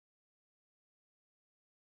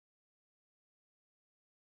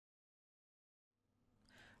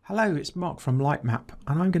Hello, it's Mark from Lightmap,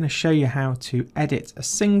 and I'm going to show you how to edit a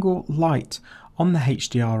single light on the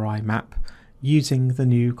HDRI map using the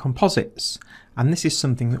new composites, and this is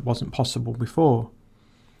something that wasn't possible before.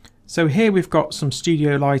 So here we've got some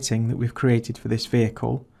studio lighting that we've created for this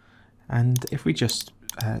vehicle, and if we just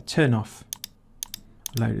turn off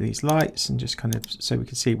a load of these lights and just kind of so we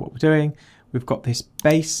can see what we're doing, we've got this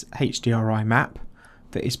base HDRI map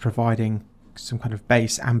that is providing some kind of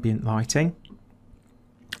base ambient lighting.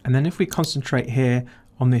 And then if we concentrate here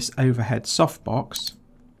on this overhead softbox,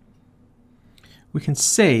 we can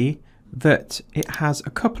see that it has a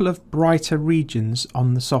couple of brighter regions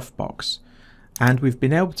on the softbox, and we've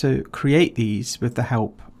been able to create these with the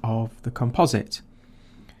help of the composite.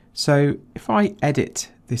 So if I edit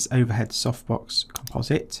this overhead softbox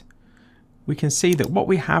composite, we can see that what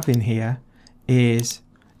we have in here is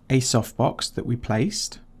a softbox that we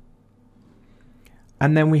placed,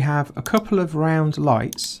 and then we have a couple of round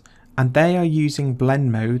lights, and they are using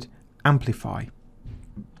blend mode amplify.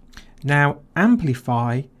 Now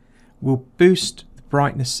amplify will boost the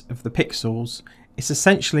brightness of the pixels. It's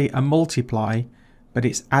essentially a multiply, but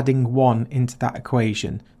it's adding 1 into that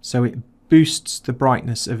equation, so it boosts the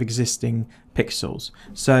brightness of existing pixels.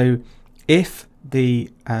 So if the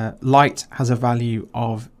light has a value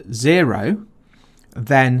of 0,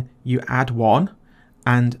 then you add 1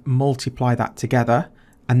 and multiply that together,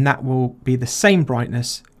 and that will be the same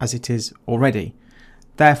brightness as it is already.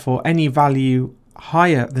 Therefore, any value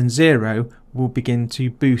higher than 0 will begin to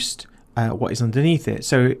boost what is underneath it.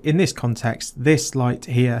 So in this context, this light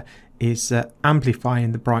here is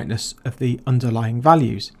amplifying the brightness of the underlying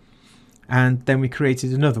values. And then we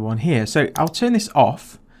created another one here. So I'll turn this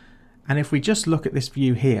off, and if we just look at this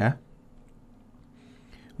view here,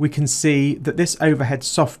 we can see that this overhead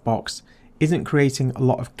softbox isn't creating a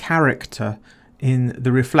lot of character in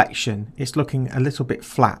the reflection. It's looking a little bit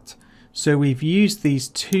flat. So we've used these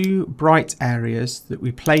two bright areas that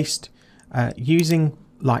we placed using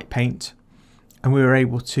light paint, and we were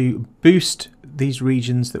able to boost these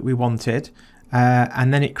regions that we wanted,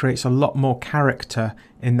 and then it creates a lot more character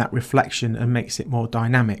in that reflection and makes it more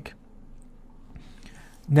dynamic.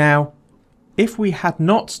 Now if we had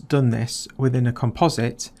not done this within a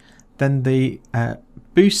composite, then the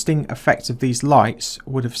boosting effect of these lights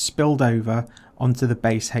would have spilled over onto the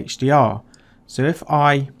base HDR. So if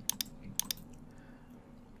I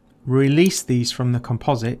release these from the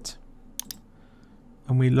composite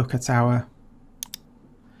and we look at our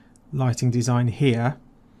lighting design here,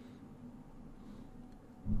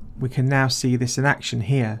 we can now see this in action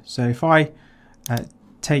here. So if I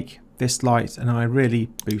take this light and I really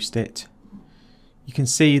boost it, you can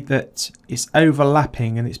see that it's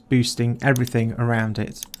overlapping and it's boosting everything around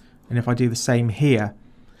it. And if I do the same here,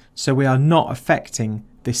 so we are not affecting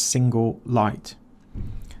this single light.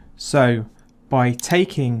 So by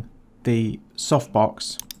taking the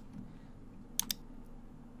softbox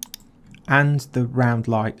and the round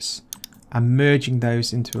lights and merging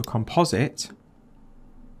those into a composite,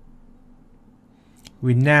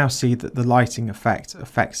 we now see that the lighting effect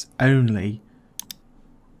affects only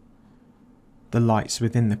the lights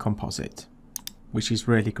within the composite, which is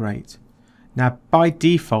really great. Now by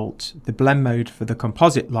default, the blend mode for the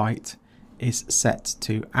composite light is set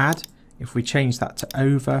to add. If we change that to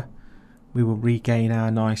over, we will regain our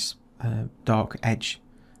nice dark edge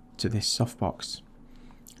to this softbox.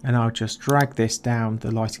 And I'll just drag this down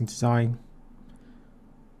the lighting design.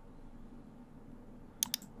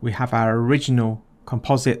 We have our original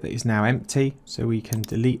composite that is now empty, so we can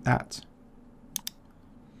delete that.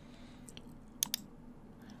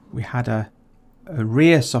 We had a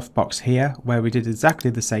rear softbox here where we did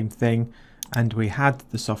exactly the same thing, and we had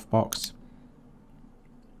the softbox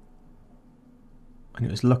and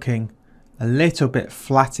it was looking a little bit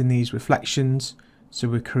flat in these reflections, so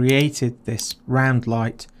we created this round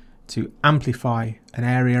light to amplify an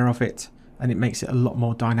area of it, and it makes it a lot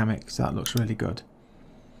more dynamic, so that looks really good.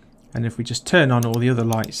 And if we just turn on all the other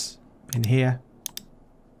lights in here,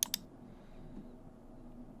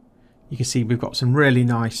 you can see we've got some really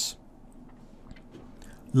nice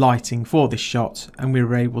lighting for this shot, and we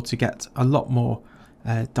were able to get a lot more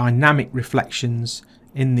dynamic reflections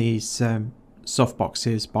in these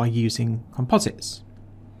softboxes by using composites.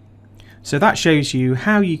 So that shows you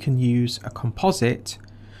how you can use a composite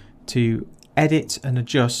to edit and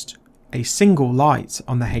adjust a single light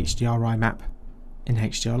on the HDRI map in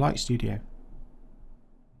HDR Light Studio.